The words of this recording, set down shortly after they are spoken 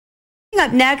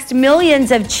up next,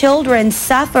 millions of children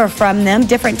suffer from them,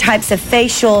 different types of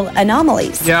facial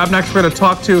anomalies. Yeah, up next we're going to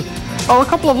talk to a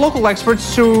couple of local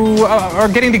experts who are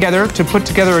getting together to put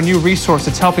together a new resource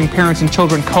that's helping parents and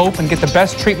children cope and get the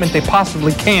best treatment they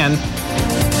possibly can.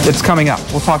 That's coming up.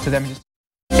 We'll talk to them in just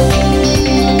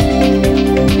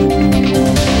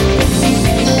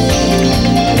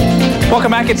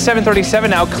Welcome back. It's 7:37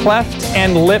 now. Cleft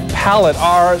and lip palate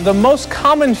are the most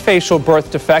common facial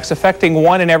birth defects, affecting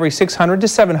 1 in every 600 to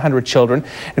 700 children.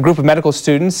 A group of medical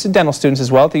students, dental students as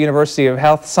well, at the University of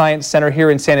Health Science Center here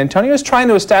in San Antonio is trying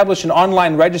to establish an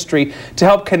online registry to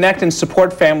help connect and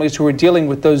support families who are dealing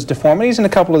with those deformities. And a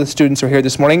couple of the students are here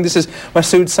this morning. This is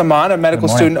Masoud Saman, a medical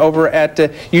student over at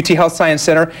UT Health Science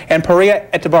Center, and Parya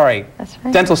Etebari,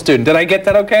 dental student. Did I get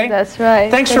that okay? That's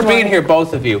right. Thanks for being here,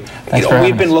 both of you.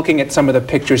 We've been looking at some of the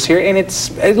pictures here, and it's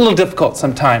a little difficult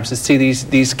sometimes to see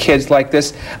these kids like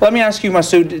this. Let me ask you,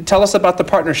 Masoud, tell us about the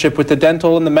partnership with the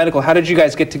dental and the medical. How did you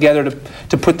guys get together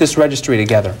to put this registry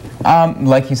together?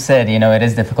 Like you said, it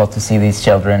is difficult to see these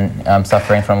children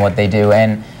suffering from what they do,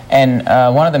 and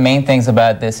one of the main things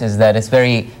about this is that it's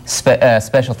very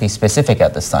specialty specific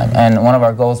at this time, and one of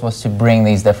our goals was to bring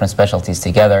these different specialties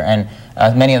together, and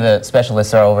many of the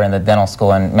specialists are over in the dental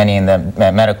school and many in the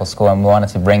medical school, and we wanted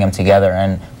to bring them together,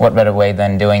 and what better way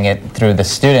than doing it through the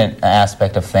student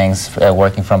aspect of things,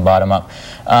 working from bottom up.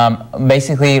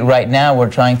 Basically, right now we're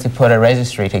trying to put a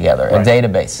registry together, a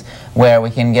database, where we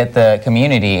can get the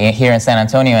community here in San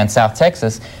Antonio and South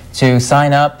Texas to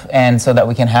sign up, and so that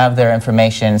we can have their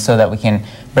information, so that we can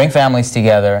bring families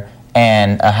together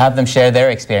and have them share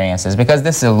their experiences, because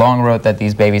this is a long road that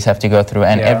these babies have to go through,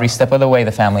 and every step of the way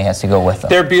the family has to go with them.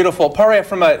 They're beautiful. Parya,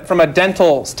 from a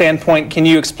dental standpoint, can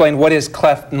you explain what is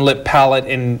cleft and lip palate,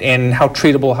 and how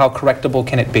treatable, how correctable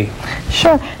can it be?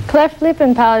 Sure. Cleft lip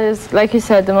and palate is, like you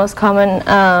said, the most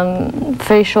common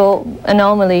facial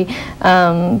anomaly,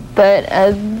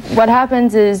 but what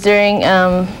happens is during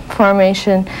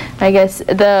formation, I guess,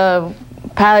 the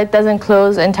palate doesn't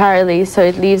close entirely, so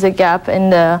it leaves a gap in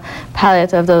the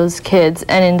palate of those kids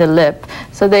and in the lip.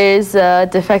 So there is a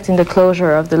defect in the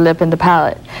closure of the lip and the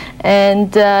palate.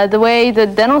 And the way the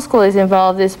dental school is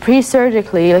involved is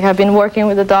pre-surgically. Like, I've been working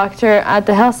with a doctor at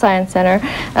the Health Science Center,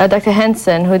 Dr.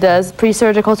 Henson, who does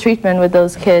pre-surgical treatment with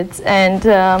those kids. And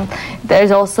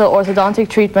there's also orthodontic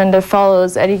treatment that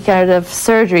follows any kind of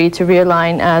surgery to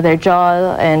realign their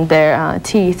jaw and their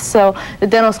teeth. So the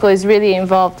dental school is really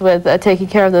involved with taking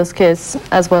care of those kids,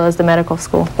 as well as the medical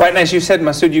school. Right, and as you said,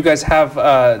 Masoud, you guys have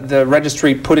the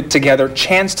registry put it together,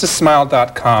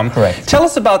 chancetosmile.com. Correct. Tell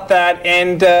us about that,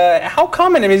 and how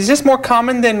common, is this more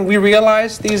common than we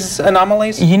realize, these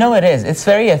anomalies? It is. It's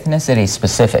very ethnicity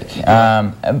specific.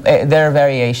 There are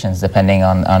variations depending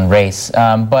on race,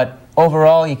 but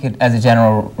overall, you could, as a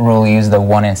general rule, use the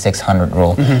 1 in 600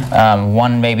 rule.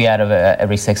 One maybe out of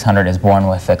every 600 is born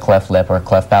with a cleft lip or a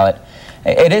cleft palate.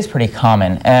 It is pretty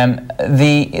common.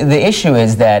 The issue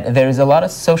is that there's a lot of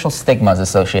social stigmas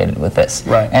associated with this.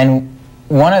 Right. And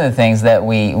one of the things that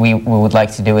we would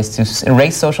like to do is to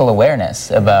raise social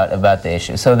awareness about the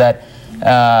issue, so that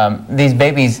these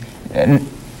babies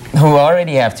who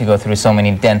already have to go through so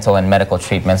many dental and medical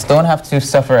treatments don't have to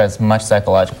suffer as much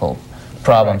psychological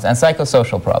problems and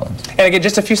psychosocial problems. And again,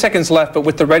 just a few seconds left, but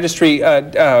with the registry,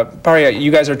 Parya,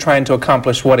 you guys are trying to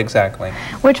accomplish what exactly?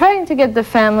 We're trying to get the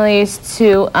families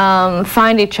to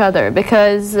find each other,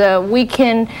 because we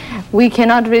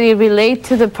cannot really relate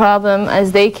to the problem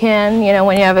as they can.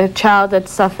 When you have a child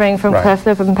that's suffering from cleft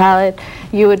lip and palate,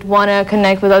 you would want to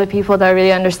connect with other people that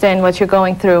really understand what you're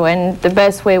going through, and the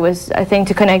best way was, I think,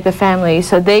 to connect the family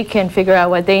so they can figure out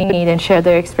what they need and share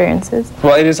their experiences.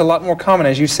 Well, it is a lot more common,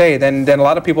 as you say, than a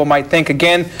lot of people might think.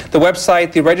 Again, the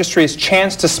website, the registry is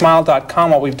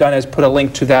chancetosmile.com. What we've done is put a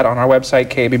link to that on our website,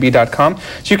 kabb.com,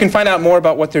 so you can find out more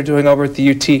about what they're doing over at the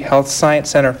UT Health Science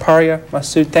Center. Parya,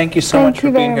 Masoud, thank you so much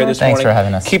for being here this morning. Thanks for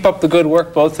having us. Keep up the good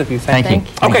work, both of you. Thank you.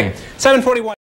 Okay, 7:41.